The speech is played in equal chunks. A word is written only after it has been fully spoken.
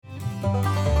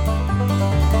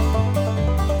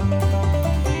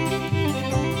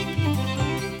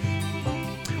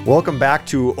Welcome back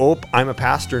to Ope, I'm a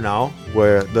Pastor Now,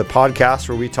 where the podcast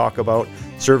where we talk about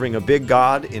serving a big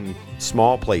God in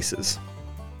small places.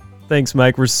 Thanks,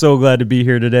 Mike. We're so glad to be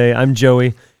here today. I'm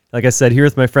Joey. Like I said, here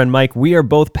with my friend Mike, we are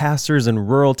both pastors in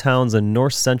rural towns in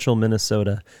north central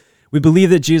Minnesota. We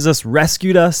believe that Jesus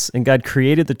rescued us and God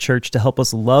created the church to help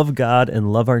us love God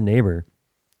and love our neighbor.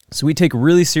 So we take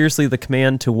really seriously the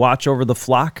command to watch over the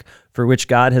flock for which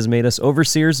God has made us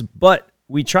overseers, but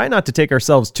we try not to take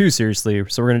ourselves too seriously.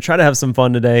 So we're going to try to have some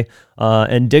fun today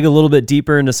and dig a little bit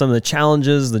deeper into some of the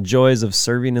challenges, the joys of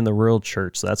serving in the rural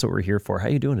church. So that's what we're here for. How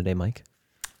are you doing today, Mike?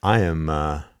 I'm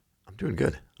doing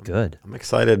good. Good. I'm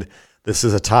excited. This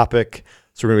is a topic.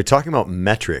 So we're going to be talking about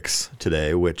metrics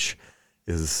today, which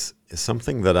is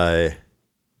something that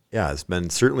has been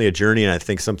certainly a journey, and I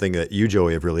think something that you,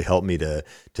 Joey, have really helped me to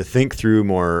think through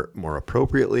more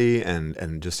appropriately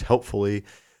and just helpfully.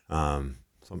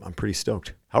 So I'm pretty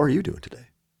stoked. How are you doing today?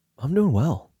 I'm doing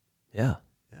well. Yeah.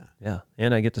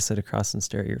 And I get to sit across and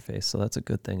stare at your face, so that's a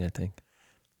good thing, I think.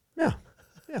 Yeah,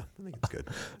 I think it's good.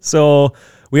 So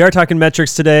we are talking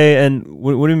metrics today, and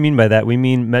what do we mean by that? We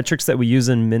mean metrics that we use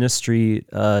in ministry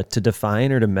to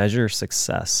define or to measure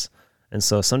success. And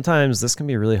so sometimes this can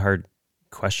be a really hard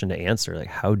question to answer. Like,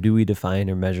 how do we define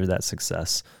or measure that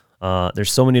success?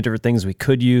 There's so many different things we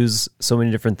could use, so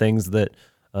many different things that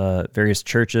various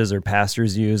churches or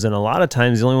pastors use. And a lot of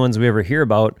times the only ones we ever hear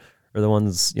about are the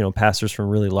ones, pastors from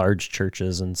really large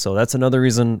churches. And so that's another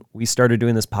reason we started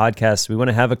doing this podcast. We want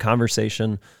to have a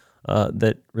conversation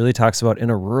that really talks about, in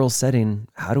a rural setting,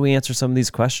 how do we answer some of these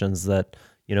questions that,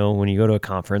 when you go to a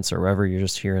conference or wherever, you're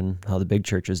just hearing how the big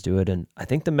churches do it. And I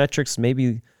think the metrics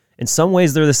maybe in some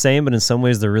ways they're the same, but in some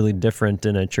ways they're really different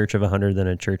in a church of 100 than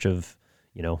a church of,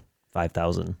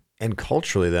 5,000. And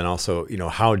culturally then also,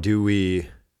 how do we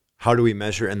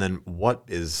measure, and then what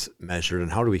is measured,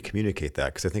 and how do we communicate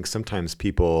that? Because I think sometimes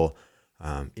people,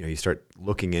 you start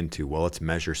looking into, well, let's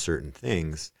measure certain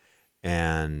things.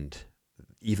 And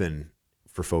even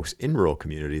for folks in rural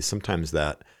communities, sometimes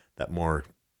that more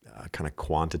kind of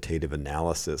quantitative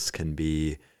analysis can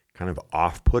be kind of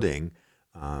off-putting,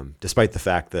 despite the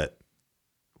fact that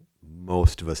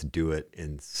most of us do it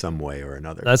in some way or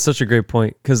another. That's such a great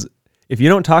point, because if you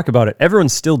don't talk about it,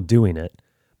 everyone's still doing it.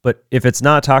 But if it's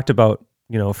not talked about,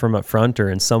 from up front or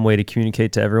in some way to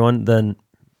communicate to everyone, then,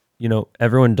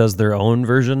 everyone does their own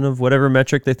version of whatever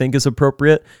metric they think is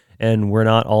appropriate, and we're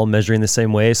not all measuring the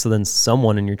same way. So then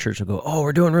someone in your church will go, oh,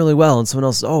 we're doing really well, and someone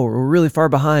else, oh, we're really far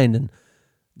behind, and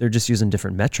they're just using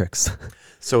different metrics.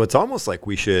 So it's almost like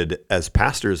we should, as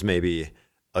pastors, maybe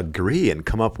agree and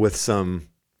come up with some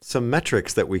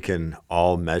metrics that we can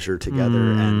all measure together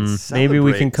and celebrate. Maybe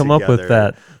we can come together. up with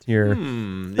that here.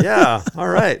 Yeah. All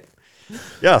right.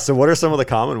 Yeah. So what are some of the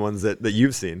common ones that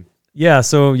you've seen? Yeah.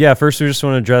 So first we just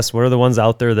want to address what are the ones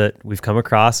out there that we've come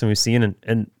across and we've seen,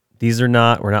 and these are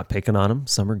not, we're not picking on them.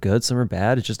 Some are good, some are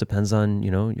bad. It just depends on,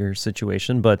 your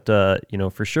situation, but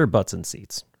for sure, butts and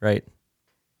seats, right?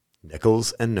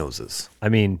 Nickels and noses. I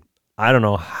mean, I don't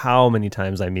know how many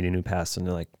times I meet a new pastor and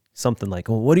they're like, something like,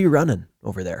 well, what are you running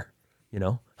over there?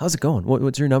 How's it going?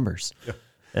 What's your numbers? Yeah.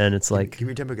 And it's give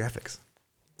me demographics.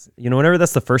 Whenever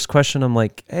that's the first question, I'm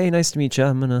like, hey, nice to meet you.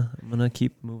 I'm gonna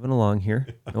keep moving along here.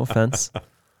 No offense,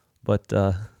 but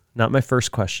not my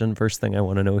first question. First thing I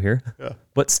want to know here. Yeah.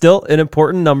 But still an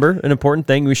important number, an important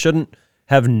thing. We shouldn't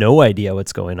have no idea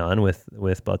what's going on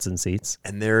with butts and seats.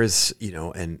 And there's,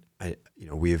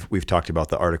 we've talked about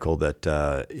the article that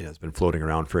has been floating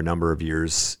around for a number of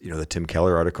years, the Tim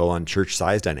Keller article on church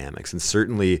size dynamics. And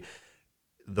certainly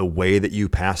the way that you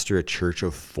pastor a church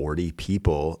of 40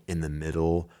 people in the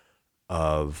middle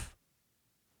of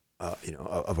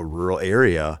of a rural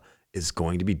area is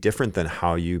going to be different than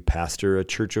how you pastor a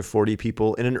church of 40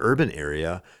 people in an urban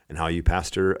area, and how you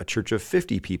pastor a church of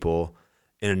 50 people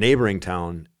in a neighboring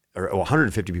town, or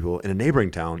 150 people in a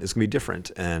neighboring town is going to be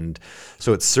different. And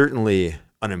so it's certainly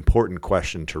an important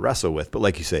question to wrestle with, but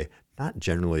like you say, not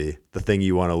generally the thing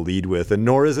you want to lead with, and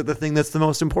nor is it the thing that's the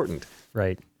most important.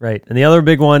 Right. And the other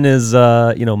big one is,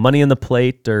 money in the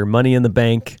plate or money in the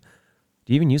bank.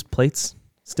 Do you even use plates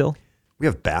still? We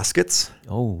have baskets.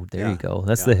 Oh, there you go.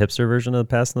 That's the hipster version of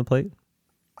passing the plate.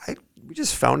 We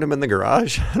just found them in the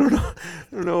garage. I don't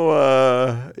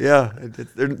know.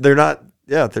 They're not.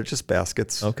 Yeah, they're just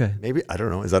baskets. Okay. Maybe, I don't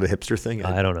know. Is that a hipster thing?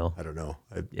 I don't know. I don't know.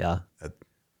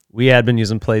 We had been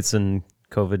using plates, and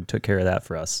COVID took care of that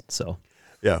for us. So.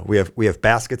 Yeah, we have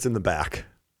baskets in the back.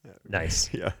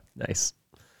 Nice. Yeah. Nice.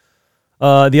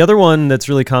 The other one that's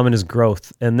really common is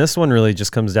growth. And this one really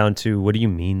just comes down to, what do you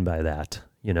mean by that?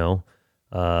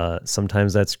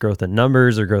 Sometimes that's growth in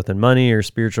numbers or growth in money or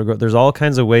spiritual growth. There's all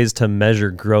kinds of ways to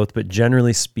measure growth, but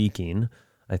generally speaking,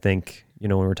 I think,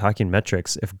 when we're talking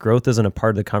metrics, if growth isn't a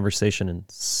part of the conversation in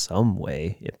some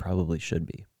way, it probably should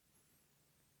be.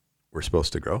 We're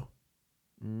supposed to grow?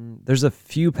 There's a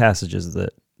few passages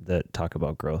that talk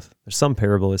about growth. There's some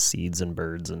parable with seeds and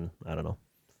birds, and I don't know.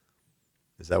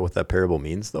 Is that what that parable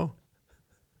means, though?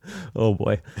 Oh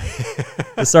boy,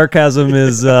 the sarcasm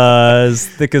is as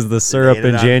thick as the syrup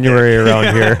in January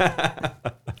around here.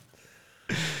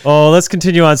 Oh, let's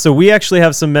continue on. So we actually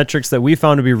have some metrics that we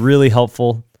found to be really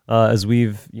helpful as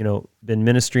we've been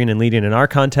ministering and leading in our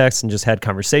context and just had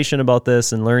conversation about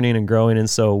this and learning and growing. And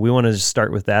so we want to just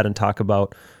start with that and talk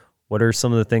about what are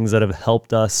some of the things that have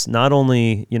helped us, not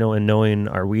only, in knowing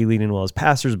are we leading well as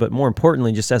pastors, but more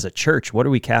importantly, just as a church, what are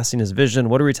we casting as vision?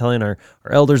 What are we telling our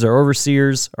elders, our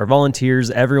overseers, our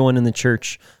volunteers, everyone in the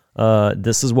church?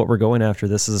 This is what we're going after.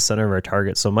 This is the center of our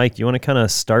target. So Mike, you want to kind of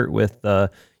start with,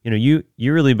 you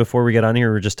really, before we get on here,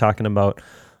 we were just talking about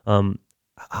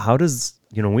how does,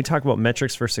 when we talk about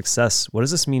metrics for success, what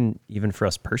does this mean even for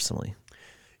us personally?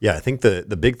 Yeah, I think the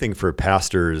big thing for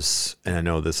pastors, and I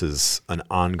know this is an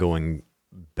ongoing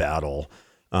battle,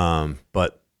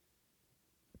 but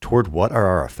toward what are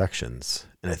our affections?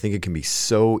 And I think it can be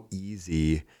so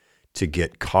easy to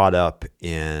get caught up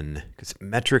in, because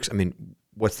metrics, I mean,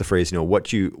 what's the phrase? What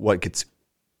gets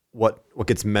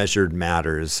measured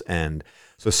matters, and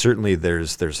so certainly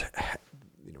there's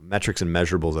metrics and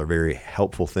measurables are very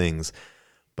helpful things,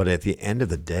 but at the end of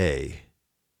the day,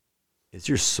 is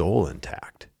your soul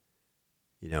intact?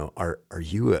 Do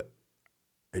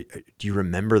you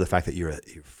remember the fact that you're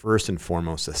first and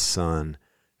foremost a son,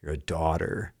 you're a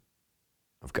daughter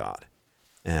of God?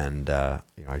 And, I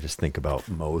just think about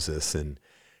Moses in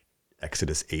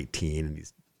Exodus 18, and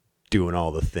he's doing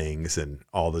all the things and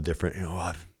all the different,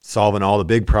 solving all the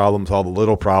big problems, all the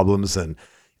little problems. And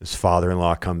his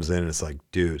father-in-law comes in and it's like,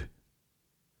 dude,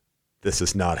 this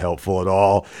is not helpful at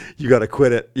all. You got to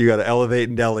quit it. You got to elevate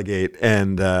and delegate.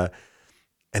 And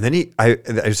then I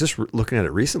was just looking at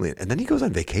it recently, and then he goes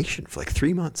on vacation for like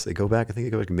 3 months. They go back, I think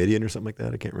they go back to Midian or something like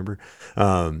that. I can't remember.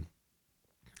 And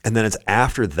then it's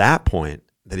after that point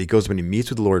that he goes when he meets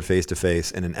with the Lord face to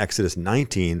face. And in Exodus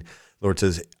 19, the Lord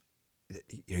says,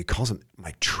 he calls him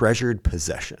my treasured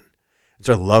possession. And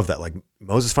so I love that. Like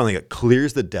Moses finally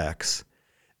clears the decks,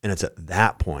 and it's at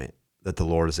that point that the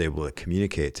Lord is able to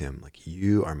communicate to him, like,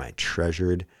 you are my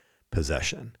treasured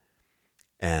possession.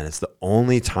 And it's the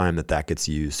only time that gets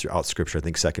used throughout Scripture. I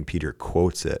think 2 Peter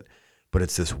quotes it, but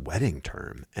it's this wedding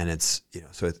term. And it's,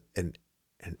 so it's, and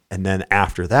then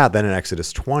after that, then in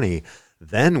Exodus 20,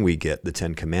 then we get the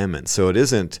 10 Commandments. So it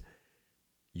isn't,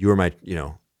 you're my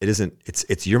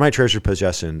treasured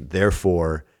possession,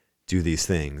 therefore do these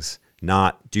things,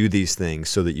 not do these things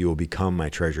so that you will become my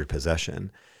treasured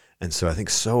possession. And so I think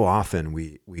so often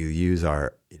we use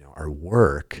our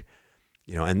work,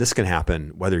 and this can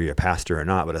happen whether you're a pastor or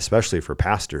not, but especially for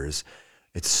pastors,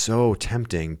 it's so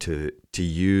tempting to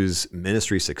use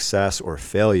ministry success or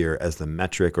failure as the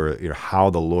metric or how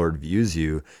the Lord views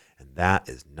you, and that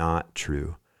is not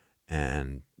true.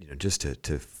 And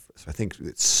so I think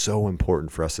it's so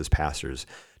important for us as pastors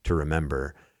to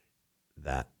remember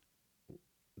that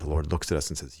the Lord looks at us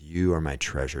and says, "You are my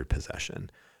treasured possession."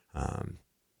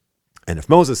 And if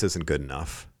Moses isn't good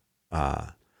enough,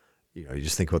 you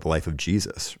just think about the life of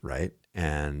Jesus, right?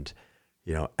 And,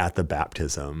 at the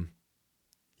baptism,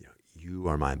 you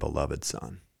are my beloved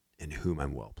son in whom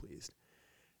I'm well pleased.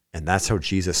 And that's how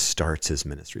Jesus starts his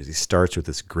ministries. He starts with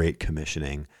this great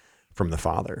commissioning from the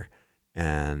Father,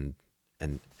 and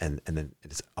then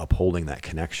it's upholding that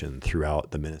connection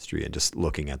throughout the ministry and just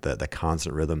looking at the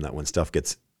constant rhythm that when stuff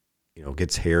gets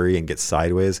hairy and gets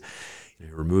sideways, he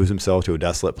removes himself to a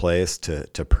desolate place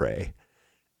to pray.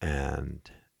 And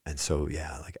so,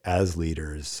 like as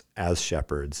leaders, as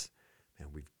shepherds,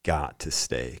 and we've got to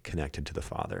stay connected to the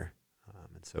Father.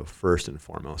 And so first and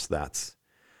foremost, that's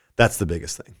the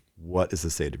biggest thing. What is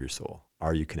the state of your soul?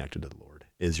 Are you connected to the Lord?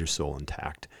 Is your soul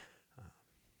intact?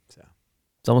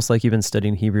 It's almost like you've been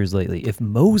studying Hebrews lately. If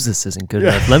Moses isn't good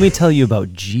enough, let me tell you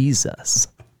about Jesus.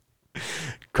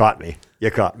 Caught me. You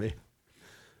caught me.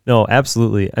 No,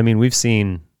 absolutely. I mean, we've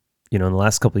seen, in the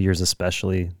last couple of years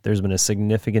especially, there's been a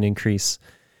significant increase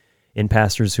in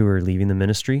pastors who are leaving the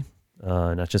ministry,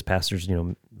 not just pastors,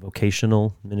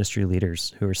 vocational ministry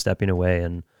leaders who are stepping away.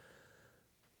 And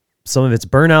some of it's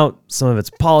burnout, some of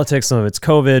it's politics, some of it's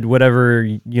COVID, whatever,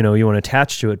 you want to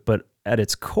attach to it. But at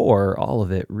its core, all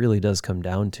of it really does come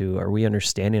down to, are we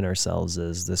understanding ourselves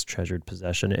as this treasured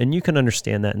possession? And you can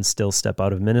understand that and still step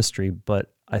out of ministry.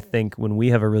 But I think when we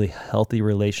have a really healthy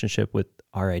relationship with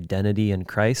our identity in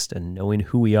Christ and knowing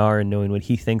who we are and knowing what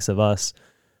he thinks of us,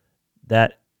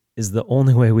 that is the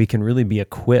only way we can really be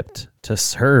equipped to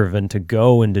serve and to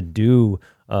go and to do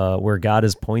where God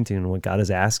is pointing and what God is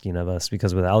asking of us.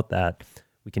 Because without that,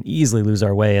 we can easily lose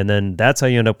our way. And then that's how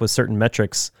you end up with certain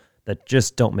metrics that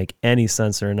just don't make any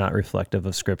sense or are not reflective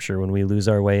of Scripture. When we lose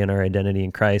our way in our identity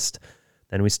in Christ,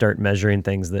 then we start measuring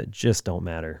things that just don't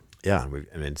matter. Yeah,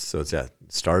 so it's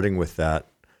starting with that,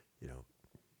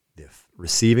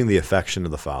 receiving the affection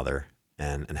of the Father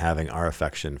and having our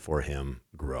affection for Him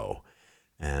grow,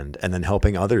 and then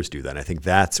helping others do that. And I think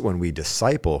that's when we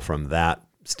disciple from that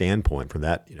standpoint, from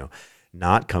that,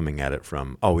 not coming at it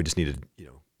from, we just need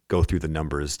to, go through the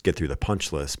numbers, get through the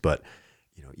punch list, but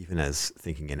even as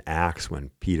thinking in Acts when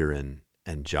Peter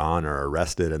and John are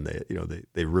arrested and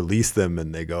they release them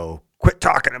and they go, quit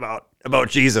talking about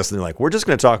Jesus. And they're like, we're just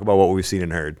going to talk about what we've seen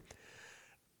and heard.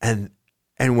 And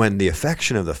when the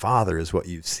affection of the Father is what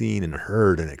you've seen and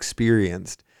heard and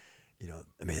experienced,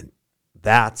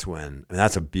 that's when,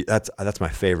 that's my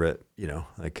favorite,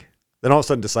 then all of a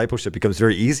sudden discipleship becomes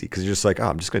very easy because you're just like,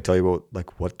 I'm just going to tell you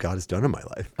about what God has done in my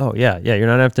life. Oh yeah. Yeah. You're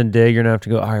not having to dig. You're not having to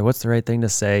go, all right, what's the right thing to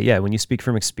say? Yeah. When you speak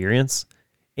from experience,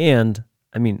 and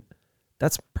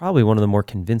that's probably one of the more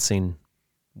convincing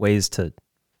ways to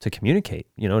communicate,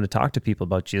 to talk to people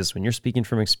about Jesus. When you're speaking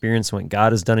from experience, what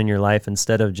God has done in your life,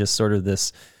 instead of just sort of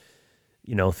this,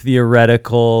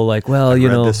 theoretical, like, well, I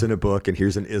read this in a book and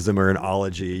here's an ism or an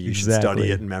ology. You should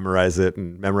study it and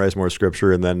memorize more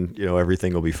scripture, and then,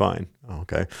 everything will be fine. Oh,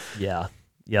 okay. Yeah.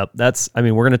 Yep.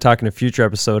 We're going to talk in a future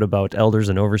episode about elders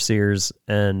and overseers.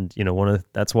 And,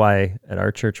 that's why at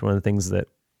our church, one of the things that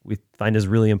we find is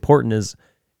really important is,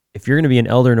 if you're going to be an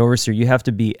elder and overseer, you have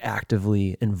to be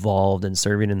actively involved in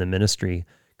serving in the ministry.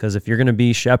 Because if you're going to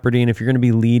be shepherding, if you're going to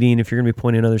be leading, if you're going to be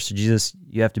pointing others to Jesus,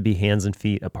 you have to be hands and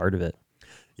feet a part of it.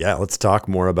 Yeah, let's talk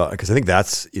more about, because I think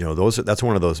that's that's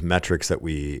one of those metrics that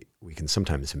we can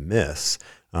sometimes miss.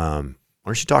 Why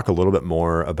don't you talk a little bit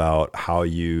more about how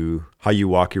you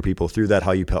walk your people through that,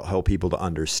 how you help people to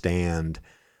understand,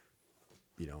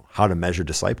 how to measure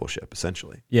discipleship,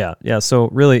 essentially. Yeah. So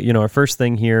really, our first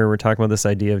thing here, we're talking about this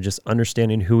idea of just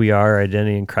understanding who we are, our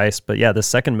identity in Christ. But yeah, the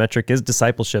second metric is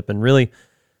discipleship, and really,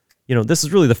 this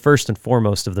is really the first and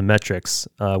foremost of the metrics.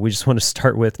 We just want to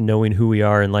start with knowing who we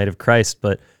are in light of Christ.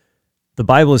 But the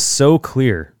Bible is so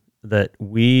clear that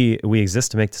we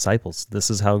exist to make disciples. This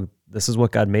is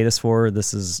what God made us for.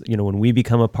 This is, when we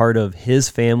become a part of His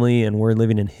family and we're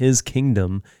living in His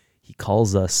kingdom, He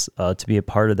calls us to be a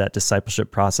part of that discipleship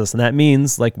process. And that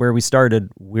means, like where we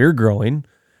started, we're growing.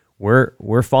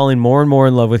 We're falling more and more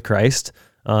in love with Christ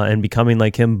and becoming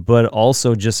like Him. But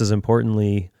also, just as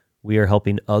importantly, we are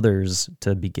helping others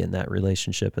to begin that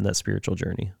relationship and that spiritual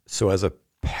journey. So as a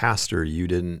pastor,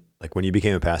 when you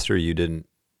became a pastor,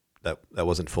 that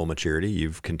wasn't full maturity.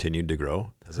 You've continued to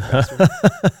grow as a pastor.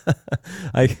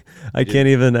 I can't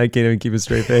even keep a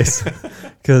straight face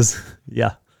because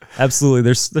absolutely.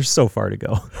 There's so far to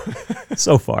go.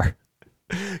 So far.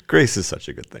 Grace is such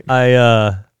a good thing.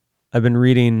 I've been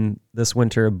reading this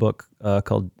winter a book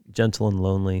called Gentle and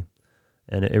Lonely.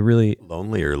 And it really...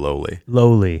 Lonely or lowly?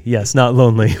 Lowly. Yes, not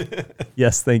lonely.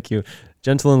 Yes, thank you.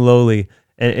 Gentle and lowly.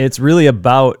 And it's really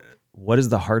about what is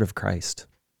the heart of Christ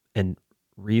and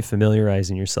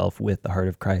refamiliarizing yourself with the heart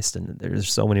of Christ. And there's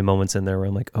so many moments in there where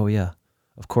I'm like, oh yeah,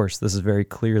 of course, this is very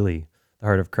clearly the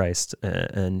heart of Christ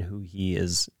and who He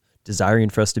is desiring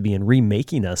for us to be and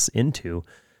remaking us into.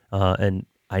 And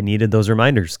I needed those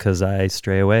reminders because I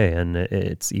stray away, and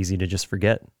it's easy to just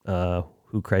forget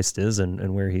who Christ is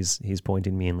and where he's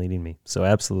pointing me and leading me. So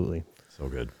absolutely. So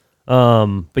good.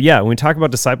 But yeah, when we talk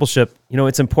about discipleship,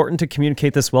 it's important to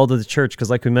communicate this well to the church. Cause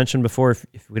like we mentioned before,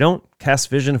 if we don't cast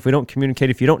vision, if we don't communicate,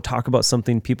 if you don't talk about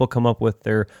something, people come up with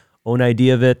their own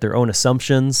idea of it, their own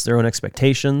assumptions, their own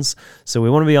expectations. So we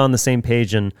want to be on the same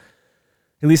page. And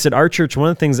at least at our church, one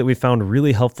of the things that we found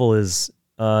really helpful is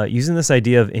using this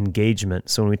idea of engagement.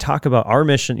 So when we talk about our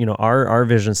mission, our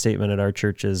vision statement at our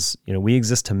church is, we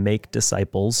exist to make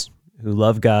disciples who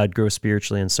love God, grow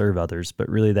spiritually, and serve others. But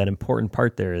really that important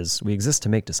part there is we exist to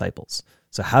make disciples.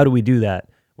 So how do we do that?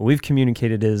 What we've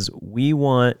communicated is we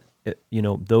want,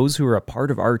 those who are a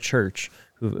part of our church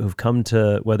who've come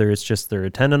to, whether it's just their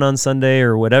attendant on Sunday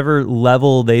or whatever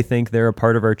level they think they're a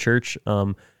part of our church,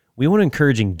 we want to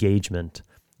encourage engagement.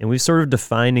 And we've sort of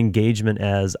defined engagement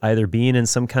as either being in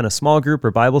some kind of small group or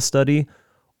Bible study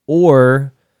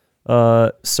or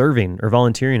serving or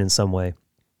volunteering in some way.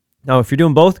 Now, if you're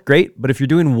doing both, great. But if you're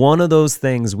doing one of those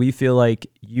things, we feel like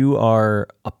you are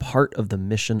a part of the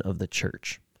mission of the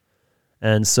church.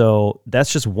 And so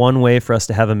that's just one way for us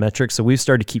to have a metric. So we've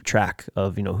started to keep track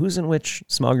of, who's in which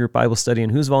small group Bible study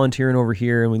and who's volunteering over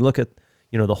here. And we look at,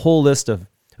 the whole list of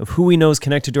who we know is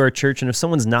connected to our church. And if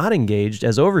someone's not engaged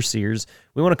as overseers,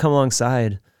 we want to come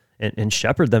alongside and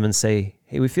shepherd them and say,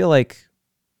 hey, we feel like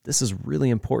this is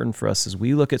really important for us as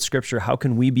we look at Scripture. How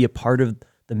can we be a part of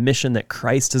the mission that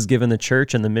Christ has given the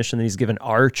church, and the mission that he's given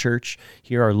our church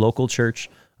here, our local church,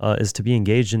 is to be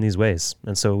engaged in these ways.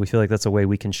 And so we feel like that's a way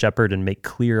we can shepherd and make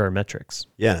clear our metrics.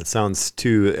 Yeah, it sounds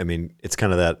too, it's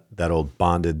kind of that old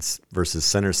bonded versus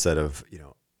center set of,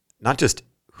 not just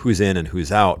who's in and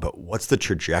who's out, but what's the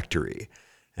trajectory?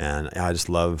 And I just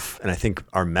love, and I think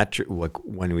our metric, like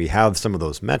when we have some of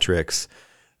those metrics,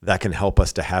 that can help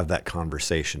us to have that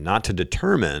conversation, not to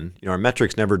determine, our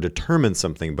metrics never determine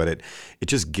something, but it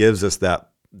just gives us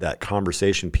that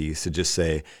conversation piece to just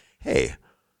say, hey,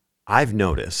 I've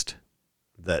noticed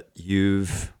that you're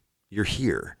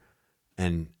here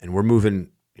and we're moving,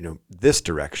 this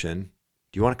direction.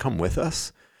 Do you want to come with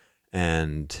us?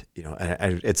 And,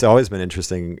 it's always been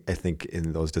interesting, I think,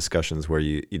 in those discussions where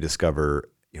you discover,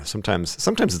 sometimes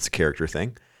it's a character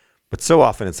thing. But so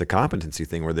often it's a competency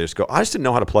thing where they just go, I just didn't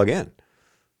know how to plug in.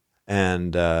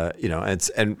 And,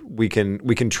 we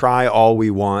can try all we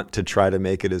want to try to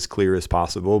make it as clear as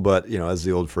possible. But, as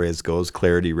the old phrase goes,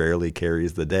 clarity rarely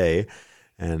carries the day.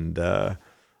 And,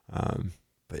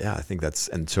 but yeah, I think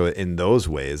and so in those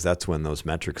ways, that's when those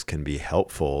metrics can be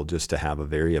helpful, just to have a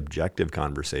very objective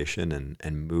conversation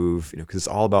and move, because it's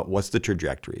all about what's the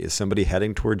trajectory. Is somebody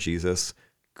heading toward Jesus?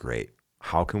 Great.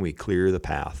 How can we clear the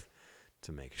path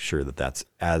to make sure that that's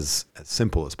as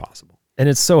simple as possible? And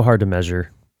it's so hard to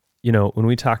measure. When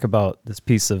we talk about this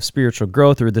piece of spiritual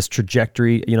growth or this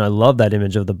trajectory, I love that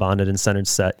image of the bonded and centered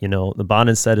set. The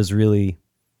bonded set is really,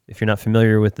 if you're not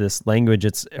familiar with this language,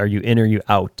 it's are you in or you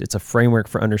out? It's a framework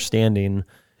for understanding,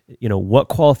 what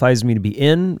qualifies me to be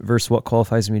in versus what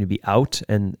qualifies me to be out,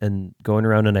 and going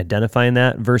around and identifying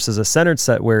that, versus a centered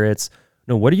set where it's,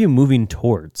 what are you moving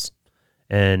towards?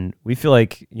 And we feel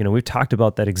like, we've talked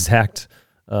about that exact,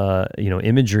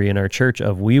 imagery in our church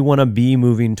of we want to be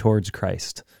moving towards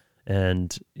Christ.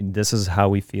 And this is how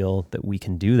we feel that we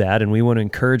can do that. And we want to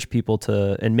encourage people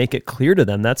and make it clear to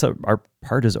them. That's our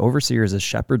part as overseers, as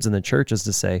shepherds in the church, is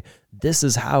to say, this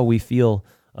is how we feel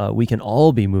we can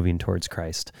all be moving towards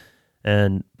Christ.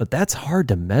 But that's hard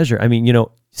to measure.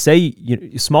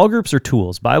 Small groups are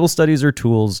tools, Bible studies are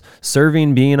tools,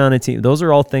 serving, being on a team. Those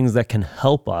are all things that can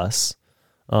help us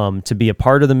to be a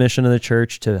part of the mission of the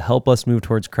church, to help us move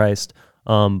towards Christ.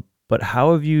 But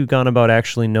how have you gone about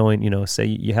actually knowing, say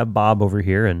you have Bob over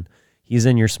here and he's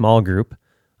in your small group,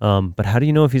 but how do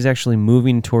you know if he's actually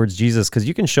moving towards Jesus? Because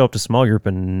you can show up to small group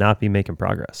and not be making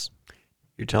progress.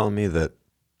 You're telling me that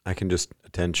I can just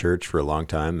attend church for a long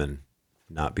time and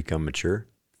not become mature?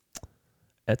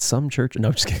 At some church? No,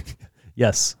 I'm just kidding.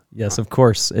 Yes, of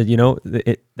course.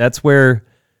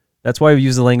 That's why we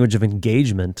use the language of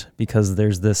engagement, because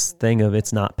there's this thing of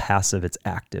it's not passive, it's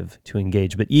active to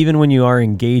engage. But even when you are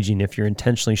engaging, if you're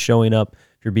intentionally showing up,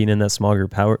 if you're being in that small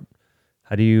group, how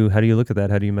do you look at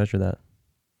that? How do you measure that?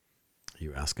 Are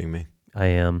you asking me? I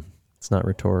am. It's not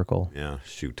rhetorical. Yeah,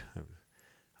 shoot.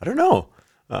 I don't know.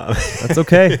 That's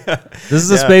okay. This is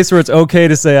a space where it's okay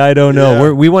to say, I don't know.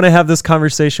 Yeah. We want to have this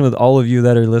conversation with all of you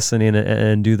that are listening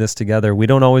and do this together. We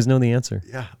don't always know the answer.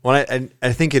 Yeah. Well,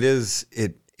 I think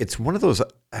it's one of those,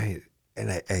 I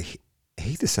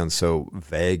hate to sound so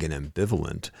vague and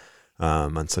ambivalent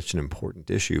on such an important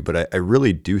issue, but I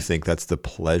really do think that's the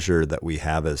pleasure that we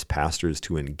have as pastors,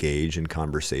 to engage in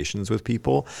conversations with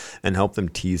people and help them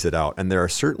tease it out. And there are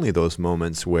certainly those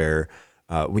moments where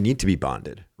we need to be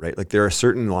bonded, right? Like there are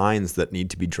certain lines that need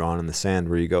to be drawn in the sand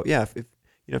where you go, yeah,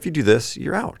 if you do this,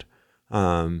 you're out.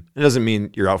 It doesn't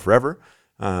mean you're out forever,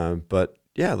 but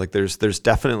yeah, like there's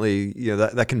definitely,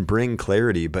 that can bring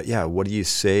clarity. But yeah, what do you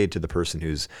say to the person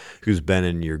who's been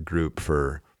in your group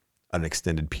for an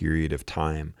extended period of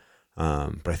time?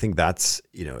 But I think that's,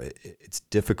 it's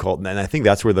difficult. And I think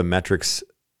that's where the metrics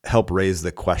help raise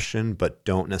the question, but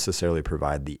don't necessarily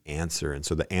provide the answer. And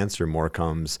so the answer more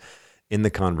comes in the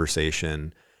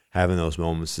conversation, having those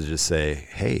moments to just say,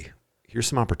 hey, here's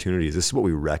some opportunities. This is what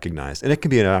we recognize. And it can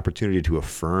be an opportunity to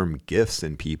affirm gifts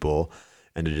in people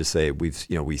and to just say, we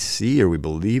see or we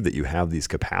believe that you have these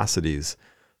capacities.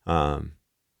 Do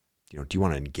you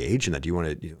want to engage in that? Do you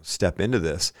want to step into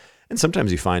this? And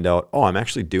sometimes you find out, I'm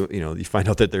actually doing, you find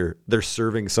out that they're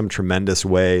serving some tremendous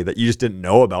way that you just didn't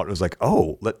know about. It was like,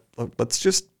 let's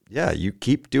just yeah, you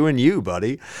keep doing you,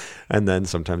 buddy. And then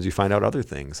sometimes you find out other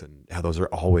things, and those are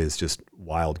always just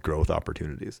wild growth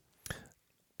opportunities.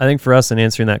 I think for us in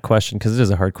answering that question, because it is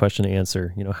a hard question to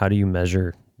answer, how do you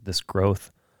measure this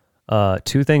growth?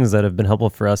 Two things that have been helpful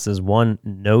for us is one,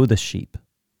 know the sheep.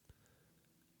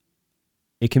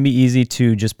 It can be easy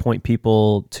to just point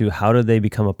people to how do they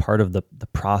become a part of the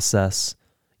process.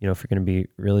 If you're going to be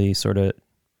really sort of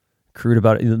crude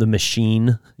about it, the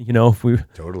machine, if we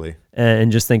Totally.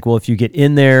 And just think, well, if you get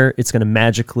in there, it's going to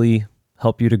magically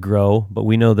help you to grow. But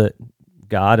we know that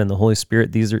God and the Holy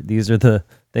Spirit, these are the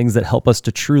things that help us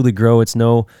to truly grow. It's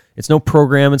no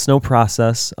program, it's no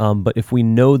process. But if we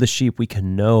know the sheep, we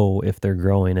can know if they're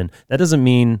growing. And that doesn't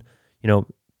mean,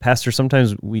 Pastor,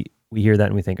 sometimes we hear that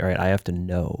and we think, all right, I have to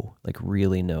know, like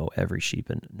really know every sheep.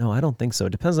 And no, I don't think so.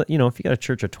 It depends on, if you got a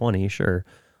church of 20, sure.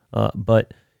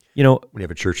 But, when you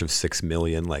have a church of 6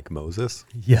 million like Moses,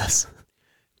 yes.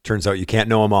 Turns out you can't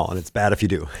know them all, and it's bad if you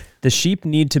do. The sheep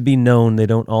need to be known. They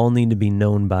don't all need to be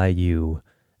known by you.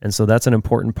 And so that's an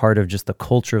important part of just the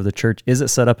culture of the church. Is it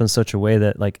set up in such a way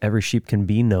that like every sheep can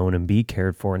be known and be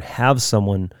cared for and have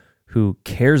someone who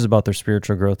cares about their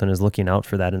spiritual growth and is looking out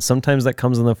for that? And sometimes that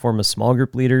comes in the form of small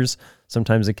group leaders.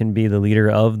 Sometimes it can be the leader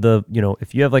of the,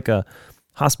 if you have like a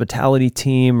hospitality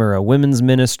team or a women's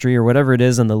ministry or whatever it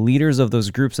is, and the leaders of those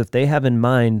groups, if they have in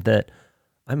mind that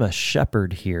I'm a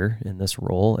shepherd here in this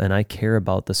role and I care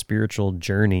about the spiritual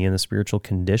journey and the spiritual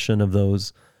condition of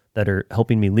those that are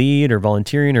helping me lead or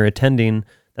volunteering or attending,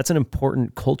 that's an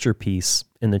important culture piece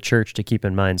in the church to keep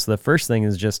in mind. So the first thing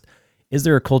is just, is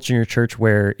there a culture in your church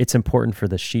where it's important for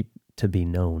the sheep to be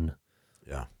known?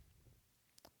 Yeah.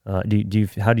 How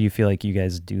do you feel like you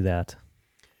guys do that?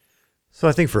 So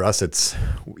I think for us, it's,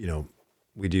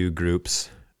 we do groups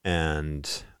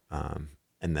and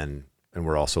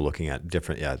we're also looking at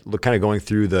different, kind of going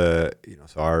through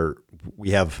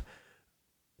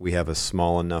we have a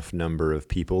small enough number of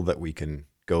people that we can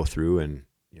go through and,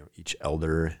 each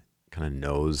elder kind of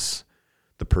knows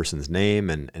the person's name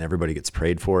and everybody gets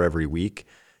prayed for every week.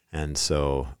 And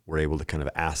so we're able to kind of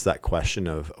ask that question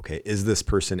of, okay, is this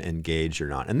person engaged or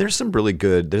not? And there's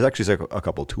actually a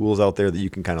couple tools out there that you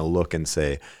can kind of look and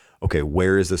say, okay,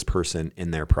 where is this person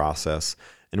in their process?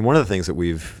 And one of the things that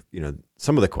we've,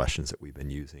 some of the questions that we've been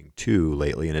using too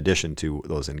lately, in addition to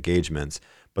those engagements,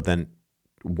 but then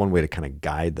one way to kind of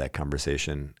guide that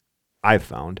conversation I've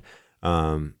found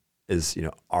is,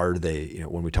 are they,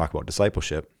 when we talk about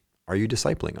discipleship, are you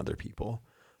discipling other people?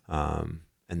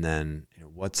 And then,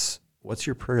 what's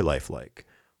your prayer life like?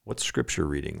 What's scripture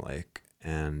reading like?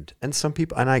 And some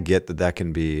people, and I get that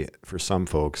can be, for some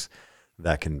folks,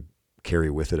 that can carry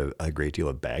with it a great deal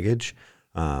of baggage.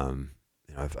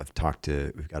 I've talked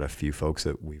to, we've got a few folks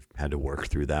that we've had to work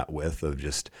through that with, of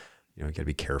just, you got to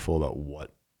be careful about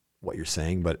what you're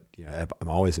saying. But I'm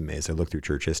always amazed. I look through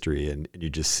church history and you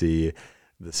just see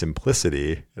the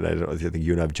simplicity. And I think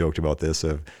you and I've joked about this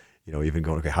of, even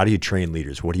going, okay, how do you train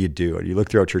leaders? What do you do? And you look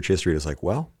throughout church history, it's like,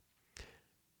 well,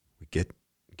 we get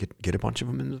a bunch of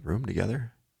them in the room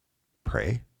together,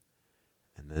 pray,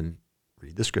 and then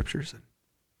read the scriptures and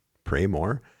pray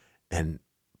more. And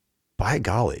by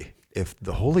golly, if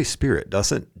the Holy Spirit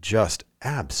doesn't just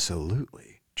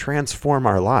absolutely transform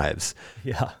our lives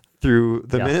through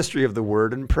the ministry of the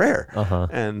word and prayer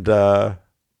and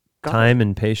time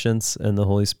and patience and the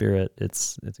Holy Spirit,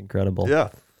 it's incredible. Yeah.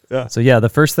 So the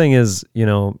first thing is,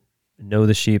 know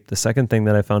the sheep. The second thing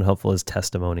that I found helpful is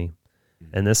testimony.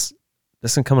 And this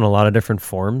can come in a lot of different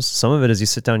forms. Some of it is you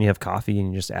sit down, you have coffee,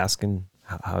 and you're just asking,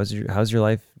 how's your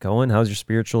life going? How's your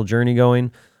spiritual journey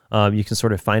going? You can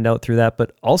sort of find out through that.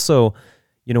 But also,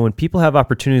 when people have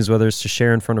opportunities, whether it's to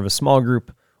share in front of a small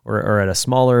group or at a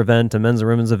smaller event, a men's or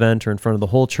women's event, or in front of the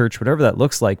whole church, whatever that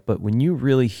looks like. But when you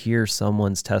really hear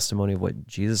someone's testimony of what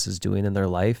Jesus is doing in their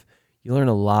life, you learn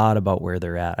a lot about where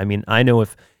they're at. I mean, I know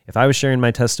if I was sharing my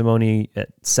testimony at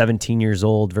 17 years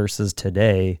old versus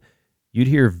today, you'd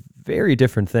hear very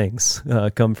different things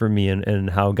come from me and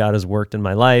how God has worked in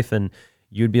my life. And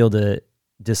you'd be able to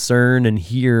discern and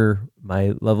hear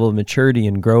my level of maturity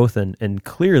and growth and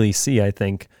clearly see, I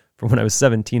think, from when I was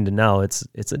 17 to now, it's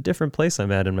a different place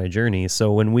I'm at in my journey.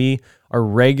 So when we are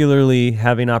regularly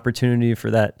having opportunity for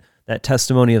that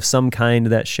testimony of some kind,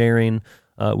 that sharing,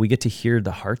 we get to hear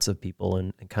the hearts of people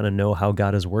and kind of know how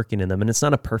God is working in them. And it's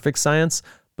not a perfect science,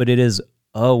 but it is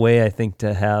a way, I think,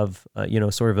 to have,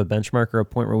 sort of a benchmark or a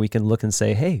point where we can look and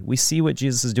say, hey, we see what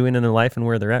Jesus is doing in their life and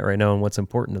where they're at right now and what's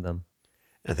important to them.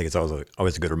 And I think it's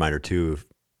always a good reminder too,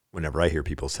 whenever I hear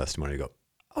people's testimony, I go,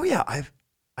 oh yeah, I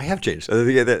have changed. I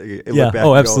look back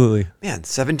absolutely. Go, man,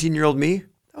 17-year-old me,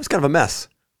 that was kind of a mess.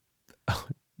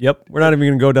 Yep. We're not even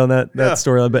going to go down that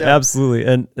storyline, but yeah. absolutely.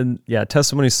 And yeah,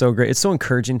 testimony is so great. It's so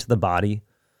encouraging to the body.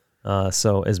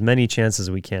 So as many chances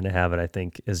as we can to have it, I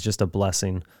think, is just a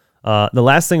blessing. The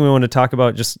last thing we want to talk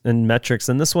about just in metrics,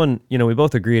 and this one, we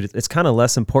both agreed it's kind of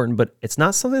less important, but it's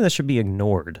not something that should be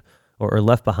ignored or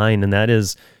left behind. And that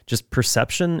is just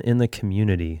perception in the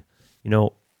community.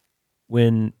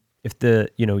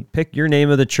 Pick your name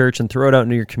of the church and throw it out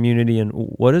into your community. And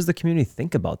what does the community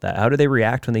think about that? How do they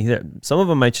react when they hear it? Some of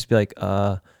them might just be like,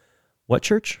 what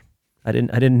church? I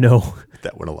didn't know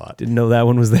that one a lot. Didn't know that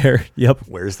one was there. Yep.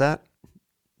 Where's that?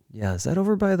 Yeah. Is that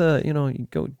over by the, you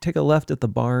go take a left at the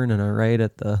barn and a right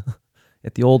at the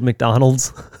old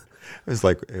McDonald's? It was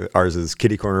like ours is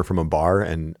kitty corner from a bar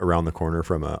and around the corner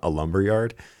from a lumber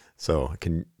yard. So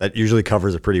that usually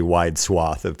covers a pretty wide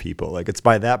swath of people. Like it's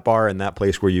by that bar and that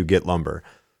place where you get lumber.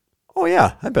 Oh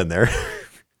yeah, I've been there.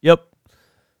 Yep.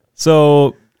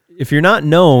 So if you're not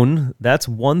known, that's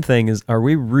one thing is, are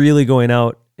we really going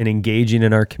out and engaging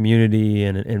in our community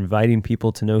and inviting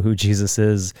people to know who Jesus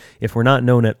is? If we're not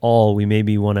known at all, we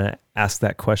maybe want to ask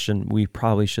that question. We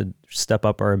probably should step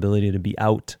up our ability to be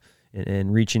out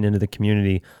and reaching into the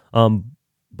community.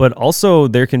 But also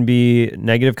there can be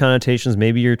negative connotations.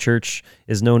 Maybe your church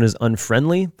is known as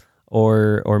unfriendly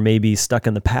or maybe stuck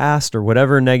in the past or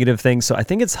whatever negative thing. So I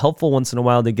think it's helpful once in a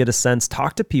while to get a sense,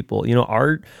 talk to people.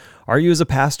 Are you as a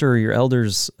pastor or your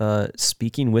elders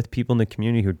speaking with people in the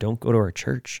community who don't go to our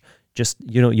church? Just,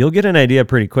 you'll get an idea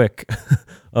pretty quick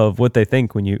of what they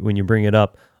think when you bring it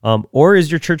up. Or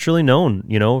is your church really known,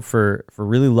 for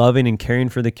really loving and caring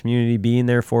for the community, being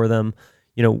there for them?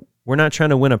 We're not trying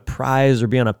to win a prize or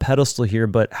be on a pedestal here,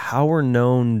 but how we're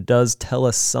known does tell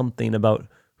us something about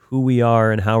who we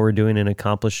are and how we're doing in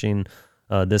accomplishing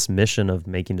this mission of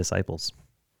making disciples.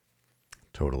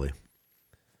 Totally.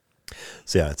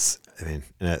 So yeah,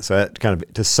 so that kind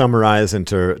of to summarize and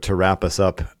to wrap us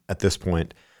up at this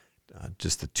point,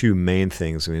 just the two main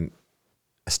things.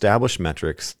 Establish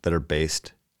metrics that are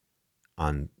based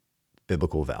on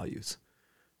biblical values.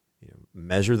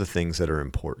 Measure the things that are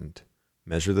important.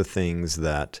 Measure the things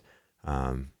that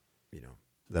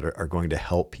that are going to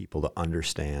help people to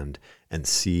understand and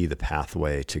see the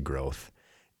pathway to growth,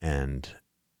 and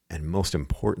most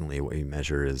importantly, what you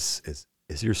measure is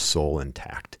your soul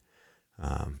intact.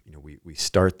 We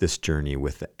start this journey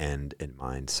with the end in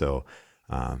mind. So,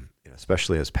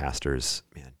 especially as pastors,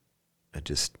 man, I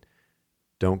just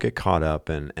don't get caught up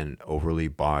and overly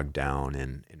bogged down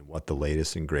in what the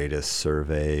latest and greatest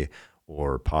survey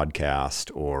or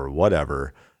podcast or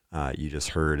whatever you just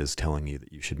heard is telling you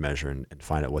that you should measure and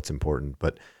find out what's important.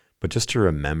 But just to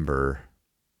remember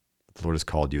that the Lord has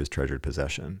called you his treasured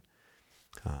possession,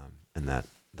 and that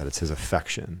it's his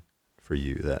affection for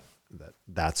you,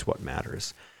 that's what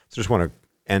matters. So just want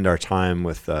to end our time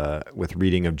with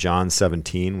reading of John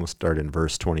 17. We'll start in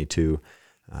verse 22,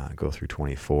 go through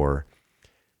 24.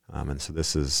 And so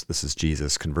this is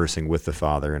Jesus conversing with the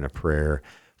Father in a prayer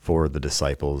for the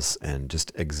disciples, and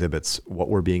just exhibits what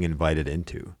we're being invited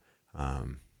into.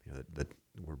 That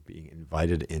we're being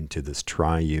invited into this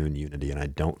triune unity. And I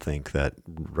don't think that,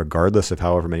 regardless of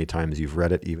however many times you've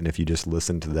read it, even if you just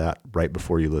listened to that right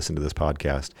before you listen to this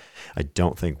podcast, I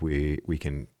don't think we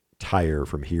can tire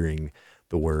from hearing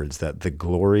the words that the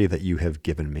glory that you have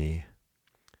given me,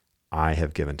 I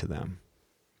have given to them,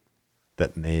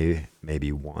 that they may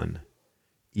be one,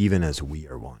 even as we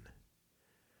are one.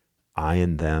 I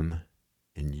and them,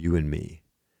 and you and me,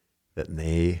 that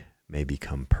they may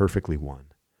become perfectly one,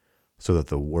 so that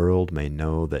the world may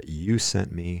know that you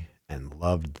sent me and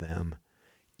loved them,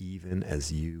 even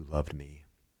as you loved me.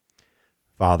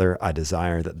 Father, I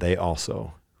desire that they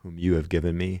also, whom you have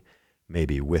given me, may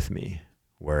be with me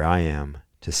where I am,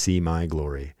 to see my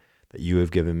glory that you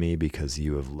have given me, because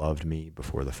you have loved me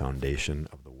before the foundation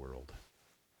of the world.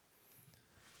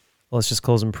 Well, let's just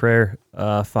close in prayer.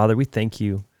 Father, we thank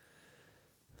you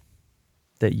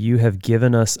that you have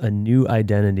given us a new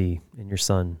identity in your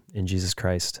Son, in Jesus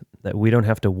Christ, that we don't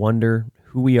have to wonder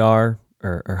who we are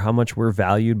or how much we're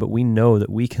valued, but we know that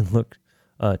we can look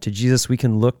to Jesus. We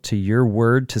can look to your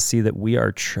word to see that we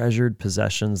are treasured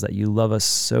possessions, that you love us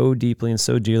so deeply and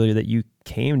so dearly that you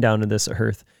came down to this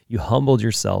earth. You humbled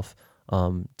yourself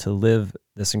to live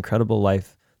this incredible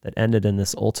life that ended in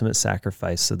this ultimate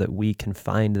sacrifice so that we can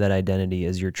find that identity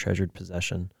as your treasured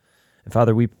possession. And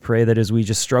Father, we pray that as we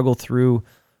just struggle through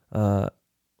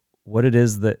what it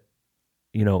is that,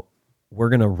 we're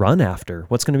going to run after,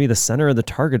 what's going to be the center of the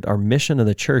target, our mission of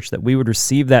the church, that we would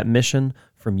receive that mission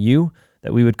from you,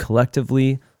 that we would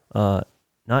collectively, not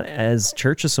as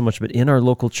churches so much, but in our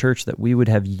local church, that we would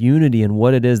have unity in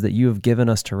what it is that you have given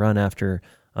us to run after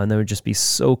and that would just be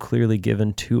so clearly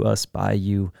given to us by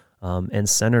you, and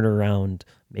centered around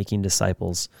making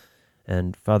disciples.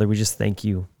 And Father, we just thank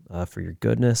you for your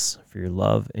goodness, for your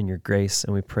love and your grace.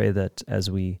 And we pray that as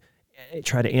we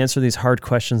try to answer these hard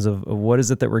questions of what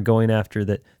is it that we're going after,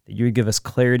 that you would give us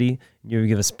clarity, you would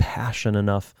give us passion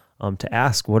enough to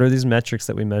ask, what are these metrics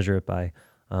that we measure it by?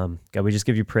 God, we just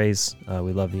give you praise.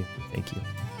 We love you. Thank you.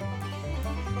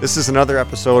 This is another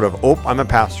episode of I'm a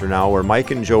Pastor Now, where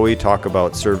Mike and Joey talk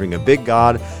about serving a big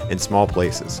God in small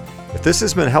places. If this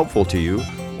has been helpful to you,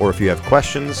 or if you have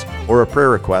questions or a prayer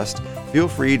request, feel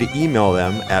free to email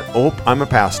them at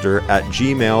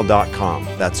opimapastor@gmail.com.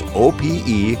 That's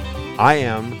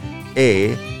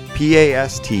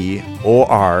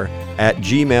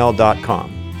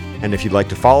OPEIMAPASTOR@gmail.com. And if you'd like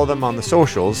to follow them on the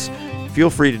socials, feel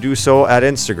free to do so at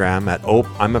Instagram at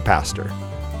I'm a Pastor.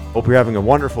 Hope you're having a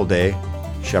wonderful day.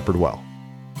 Shepherd well.